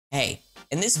Hey,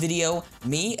 in this video,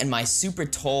 me and my super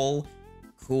tall,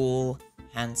 cool,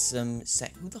 handsome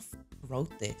who the f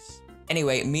wrote this?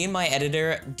 Anyway, me and my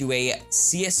editor do a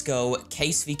CSGO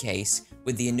case v case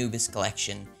with the Anubis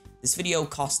collection. This video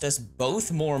cost us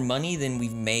both more money than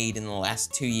we've made in the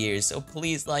last 2 years, so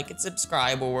please like and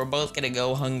subscribe or we're both gonna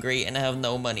go hungry and have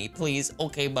no money. Please,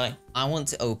 okay, bye. I want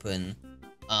to open,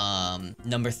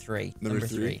 number three. Number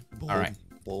three. Bold. All right.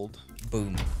 Bold.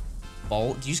 Boom.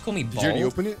 Bold? Did you just call me bold? Did you already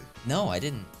open it? No, I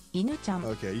didn't.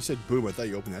 Okay, you said boom. I thought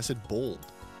you opened it. I said bold.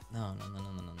 No.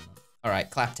 All right,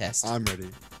 clap test. I'm ready.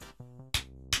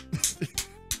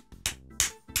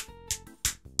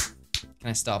 Can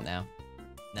I stop now?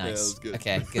 Nice. Yeah, that was good.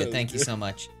 Okay, good. Thank you so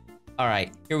much. All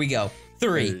right, here we go.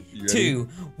 3, Hey, 2,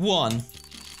 1.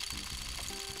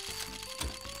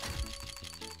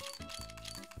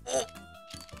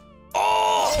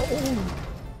 Oh!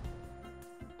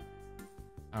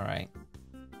 All right.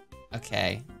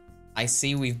 Okay. I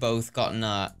see we've both gotten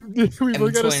a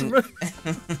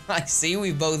I see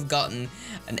we've both gotten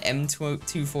an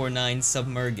M249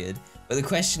 submerged, but the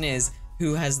question is,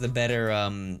 who has the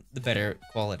better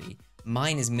quality?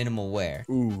 Mine is minimal wear.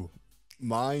 Ooh,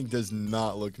 mine does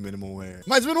not look minimal wear.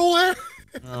 Mine's minimal wear.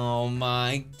 Oh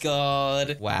my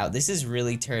god! Wow, this is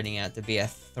really turning out to be a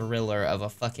thriller of a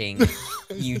fucking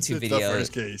YouTube video. The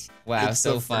first case. Wow, it's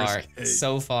so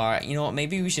far. You know what?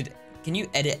 Maybe we should. Can you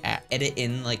edit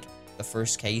in like the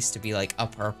first case to be like a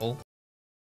purple?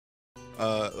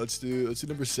 Let's do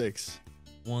number 6.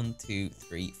 1, 2,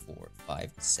 3, 4,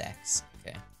 5, 6.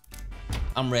 Okay,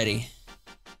 I'm ready.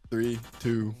 3,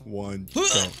 2, 1, go.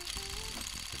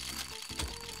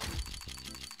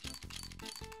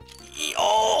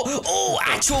 Oh,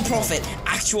 actual profit,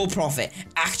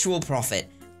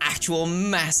 actual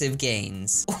massive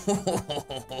gains.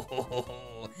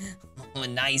 Oh,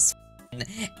 nice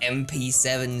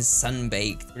MP7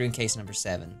 sunbaked. We're doing case number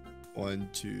 7. 1,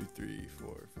 2, 3,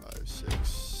 4, 5, 6,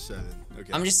 7.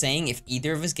 Okay. I'm just saying, if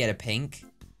either of us get a pink,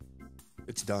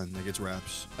 it's done. Like, it's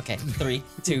wraps. okay, 3,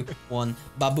 2, 1,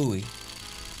 babooey.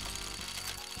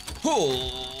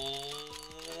 Oh.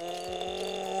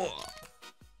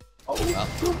 Well,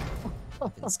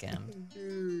 I've been scammed.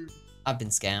 Dude. I've been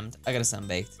scammed. I got a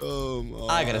sunbaked. Oh my.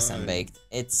 I got a sunbaked.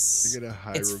 It's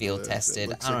field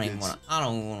tested. I don't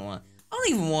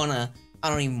even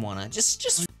wanna.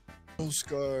 Just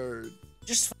scarred.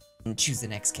 Just choose the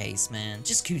next case, man.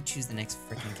 Just choose the next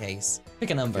freaking case. Pick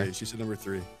a number. Okay, she said number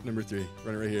 3. Number 3.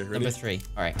 Run it right here. Ready? Number 3.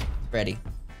 All right, ready.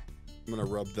 I'm gonna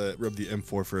rub the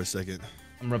M4 for a second.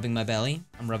 I'm rubbing my belly.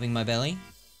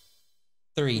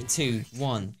 3, 2,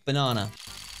 1. Banana.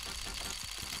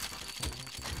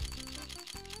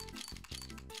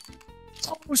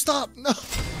 Oh, stop! No.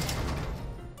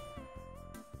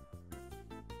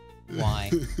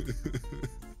 Why?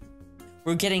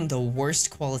 We're getting the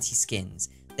worst quality skins.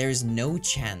 There's no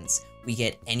chance we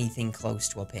get anything close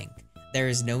to a pink. There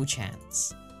is no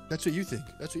chance. That's what you think.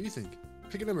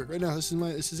 Pick a number right now. This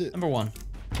is it. Number 1.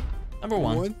 Number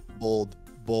 1. Bold.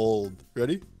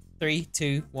 Ready? 3,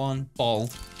 2, 1.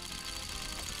 Bald.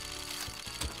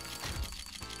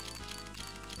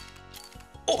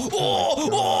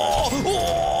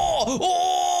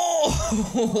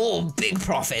 Oh, big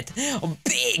profit.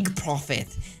 Big profit.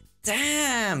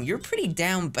 Damn, you're pretty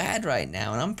down bad right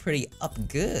now, and I'm pretty up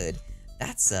good.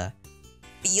 That's a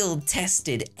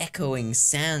field-tested echoing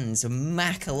sans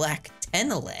Macalac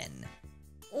Tenelen.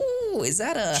 Oh, is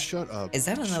that a... Shut up. Is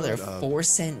that another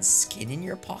 4-cent skin in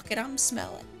your pocket I'm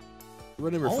smelling?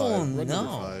 Run number 5. Oh, Run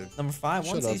no. Number 5.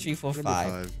 1, 2, 3, 4,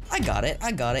 5. I got it.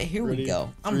 Here ready? we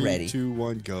go. I'm ready. 3, 2,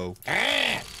 1, go.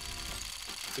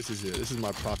 This is it. This is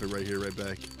my profit right here, right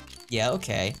back. Yeah,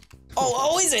 okay.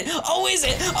 Oh, is it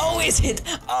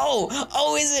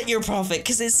your profit?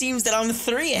 Because it seems that I'm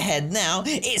 3 ahead now.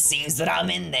 It seems that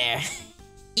I'm in there.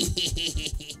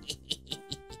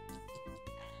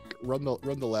 Run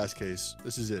the last case.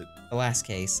 This is it. The last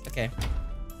case. Okay.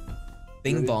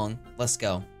 Bing Ready? bong. Let's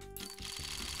go.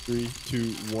 3,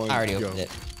 2, 1, I already go. opened it.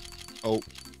 Oh.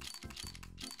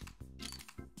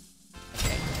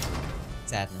 Okay.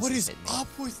 Sadness. What is hit me. up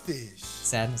with this?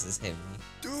 Sadness has hit me.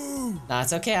 Dude. Nah,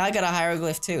 it's okay. I got a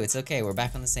hieroglyph too. It's okay. We're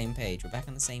back on the same page.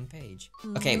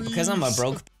 Okay, because I'm a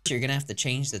broke bitch, you're gonna have to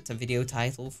change the video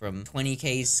title from 20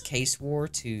 case war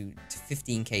to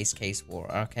 15 case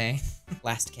war, okay?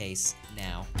 Last case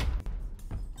now.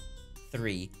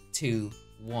 3, 2,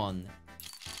 1.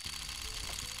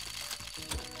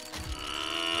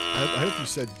 I hope you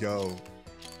said go.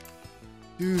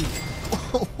 Dude.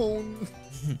 Oh,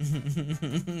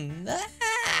 No.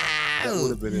 That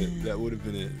would have been it. That would have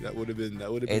been it. That would have been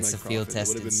It's my a field profit. That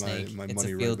would have tested been snake. my It's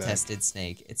money a right field back. tested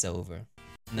snake. It's over.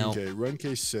 No. Okay, run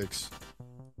case 6.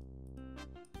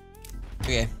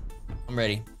 Okay, I'm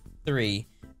ready. 3,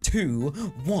 2,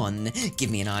 1. Give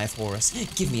me an Eye of Horus.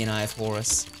 Give me an Eye of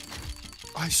Horus.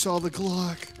 I saw the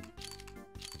Glock.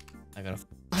 I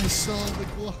saw the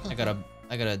Glock.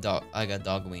 I got a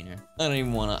dog wiener. I don't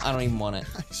even want it.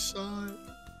 I saw it.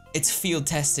 It's field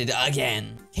tested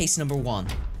again. Case number 1.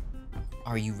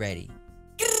 Are you ready?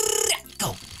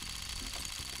 Go.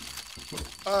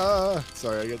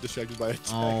 Sorry, I got distracted by a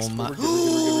text. Oh my.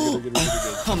 We're good.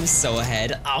 I'm so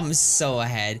ahead.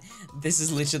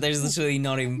 There's literally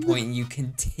not even point in you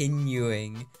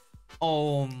continuing.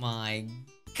 Oh my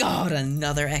god,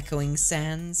 another Echoing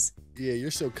Sands. Yeah,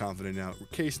 you're so confident now. We're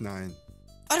case 9.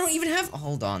 I don't even have,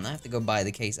 hold on, I have to go buy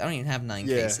the case. I don't even have 9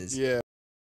 cases. Yeah.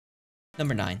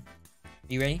 Number 9. Are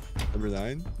you ready? Number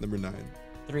 9? Number 9.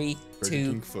 3, Burger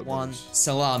 2, King foot 1, lovers.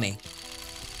 salami.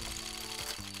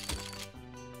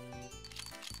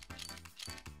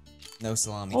 No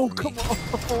salami for me. Come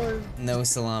on! No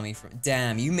salami for,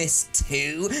 damn, you missed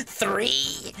 2,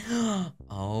 3.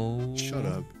 Oh. Shut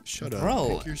up. Shut up.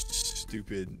 Bro. Pick your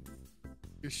stupid.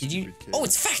 Did you? Kid. Oh,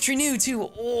 it's factory new too.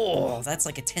 Oh, that's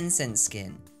like a 10-cent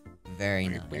skin. Very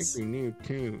nice. Factory new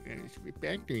too.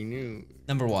 Factory new.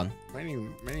 Number 1. My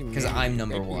name. Because I'm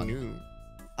number Factory 1. new.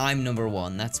 I'm number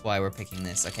 1. That's why we're picking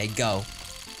this. Okay, go.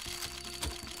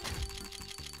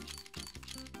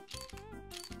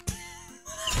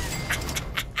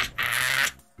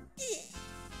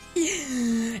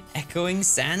 Echoing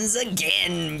Sands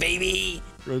again, baby.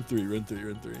 Run 3. Run 3.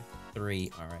 Run 3.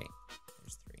 3. All right.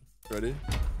 There's 3. Ready?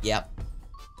 Yep.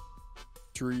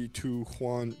 3, 2,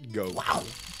 1, go. Wow.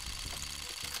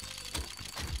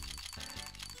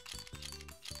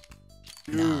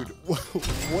 Dude,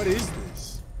 what is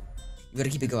this? You gotta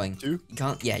keep it going. 2? You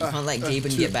can't. Yeah, you can't let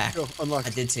Gaben 2. get back. Go, unlocked. I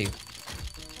did too.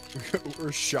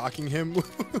 We're shocking him.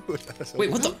 Wait,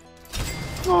 what the?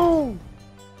 Oh!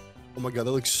 Oh my god,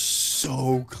 that looks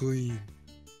so clean.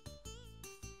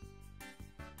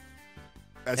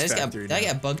 That's factory Did I now.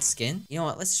 get a bugged skin? You know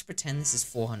what? Let's just pretend this is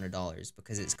 $400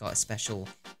 because it's got a special.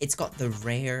 It's got the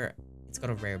rare. It's got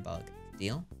a rare bug.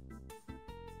 Deal?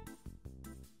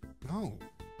 No.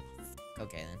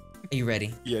 Okay then. Are you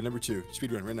ready? Yeah, number 2.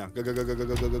 Speedrun right now. Go, go, go, go, go,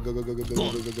 go, go, go, go, go, go, go,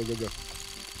 go, go, go, go, go, go.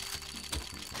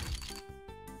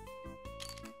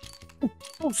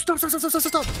 Oh, stop.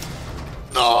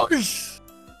 Nice!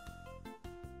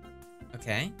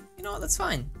 Okay. You know what? That's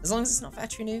fine. As long as it's not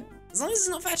factory new. As long as it's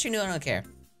not factory new, I don't care.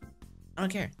 I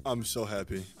don't care. I'm so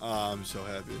happy. I'm so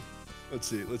happy. Let's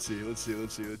see.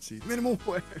 Minimal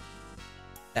wear.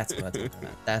 That's what I'm talking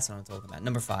about. That's what I'm talking about.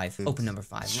 Number 5. Open number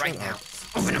 5 Shut right up. now.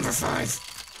 Open number 5.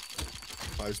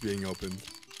 5's being opened.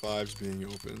 5's being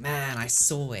opened. Man, I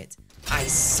saw it. I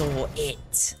saw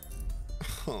it.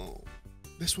 Oh,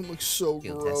 this one looks so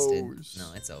Field gross. tested.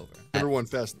 No, it's over. Number 1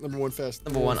 fast. Number 1 fast.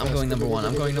 Number 1. I'm going number 1.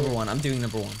 I'm going number 1. I'm doing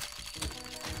number 1.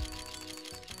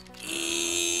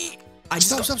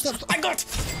 Stop. I got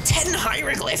 10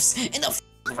 hieroglyphs in the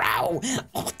row.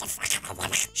 Oh, what the fuck?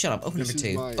 Shut up. Open This number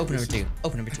is 2. mine. Open This number 2.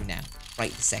 Open number 2 now.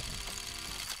 Right this second.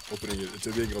 Opening it. It's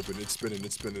being open. It's spinning.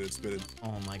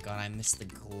 Oh my god, I missed the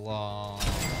gloss.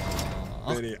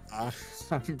 Manny,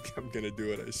 I'm gonna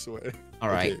do it. I swear. All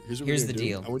right. Okay, here's what here's we're the gonna do.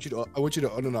 deal. I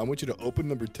want you to open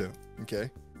number 2. Okay.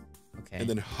 Okay. And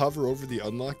then hover over the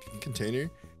unlocked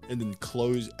container, and then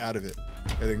close out of it,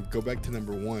 and then go back to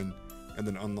number 1, and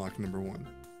then unlock number 1.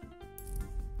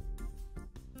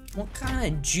 What kind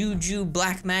of juju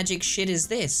black magic shit is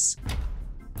this?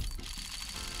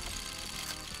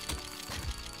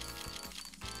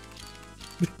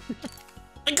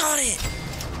 I got it!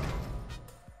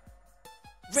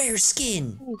 Rare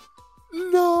skin!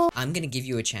 No. I'm gonna give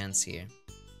you a chance here.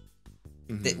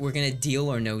 Mhm. We're gonna deal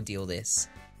or no deal this.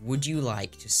 Would you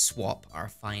like to swap our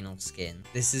final skin?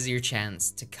 This is your chance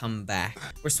to come back.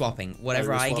 We're swapping. Whatever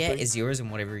we're I get swapping? is yours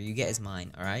and whatever you get is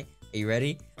mine, alright? Are you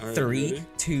ready? All right, 3, ready?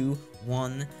 2,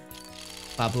 1,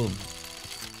 ba-boom.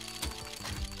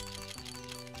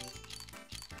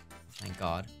 Thank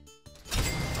God.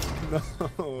 No.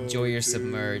 Enjoy your dude.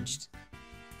 submerged.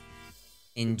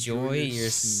 Enjoy your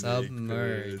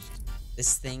submerged.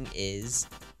 This thing is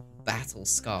battle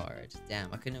scarred.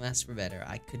 Damn, I couldn't have asked for better.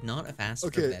 I could not have asked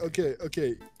for better.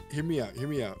 Okay. Hear me out,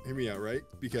 right?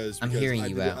 Because I'm hearing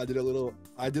you out. I did a little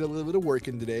bit of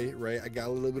working today, right? I got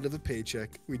a little bit of a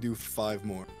paycheck. We do 5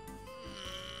 more.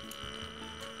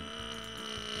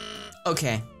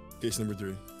 Okay, Case number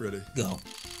 3. Ready? go.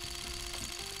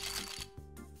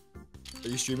 Are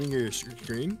you streaming your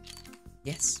screen?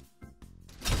 Yes,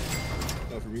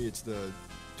 No, for me it's the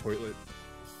toilet.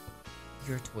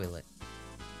 your toilet.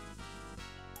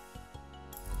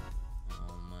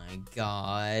 Oh my my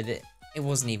god. It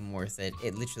wasn't even worth it.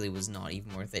 It literally was not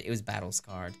even worth it. It was battle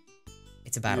scarred.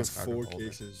 It's a battle scarred. 4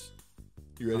 cases.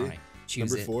 You ready? Alright,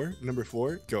 choose it. Number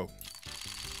four, go.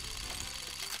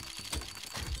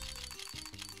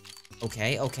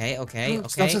 Okay.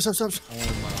 Stop.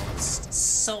 Almost.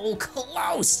 So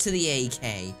close to the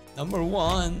AK. Number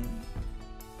 1.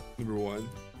 Number 1.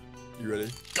 You ready?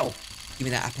 Go. Give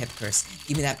me that pep curse.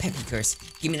 Give me that peppy curse.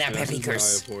 Give me that peppy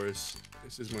curse.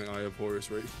 This is my Eye of Horus,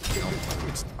 right?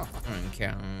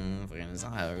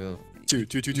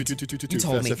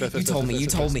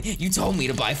 You told me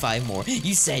to buy 5 more.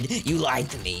 You said you lied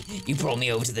to me. You pulled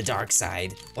me over to the dark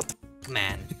side. What the f,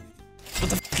 man? What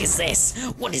the f is this?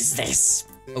 What is this?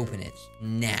 Open it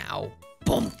now.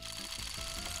 Boom.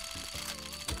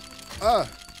 Ah!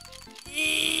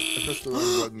 I pressed the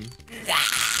wrong button.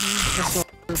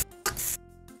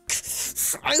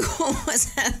 I almost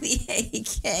had the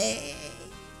AK.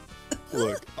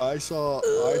 Look, I saw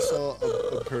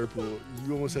a purple.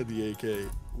 You almost had the AK.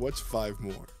 What's 5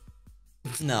 more?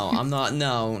 No, I'm not.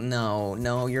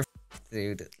 No, you're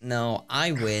dude. No,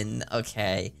 I win.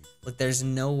 Okay. Look, there's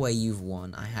no way you've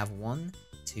won. I have 1,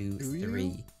 2,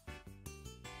 3,